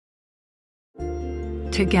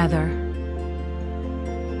together.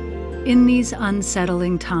 In these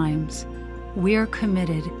unsettling times, we're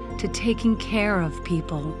committed to taking care of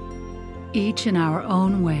people, each in our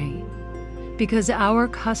own way, because our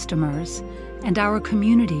customers and our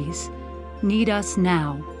communities need us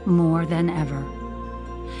now more than ever.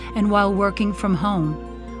 And while working from home,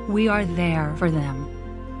 we are there for them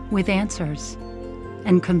with answers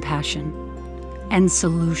and compassion and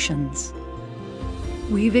solutions.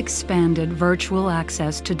 We've expanded virtual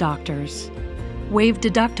access to doctors, waived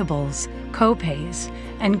deductibles, co-pays,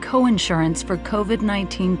 and co-insurance for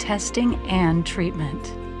COVID-19 testing and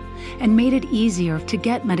treatment, and made it easier to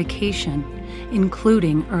get medication,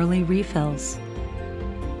 including early refills.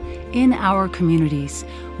 In our communities,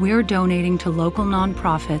 we're donating to local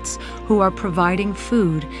nonprofits who are providing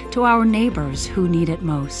food to our neighbors who need it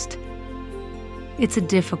most. It's a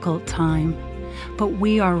difficult time, but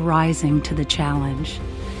we are rising to the challenge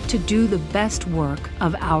to do the best work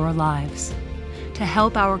of our lives, to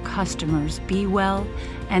help our customers be well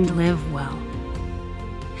and live well.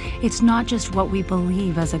 It's not just what we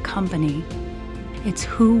believe as a company, it's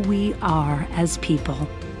who we are as people.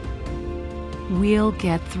 We'll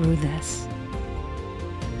get through this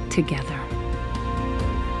together.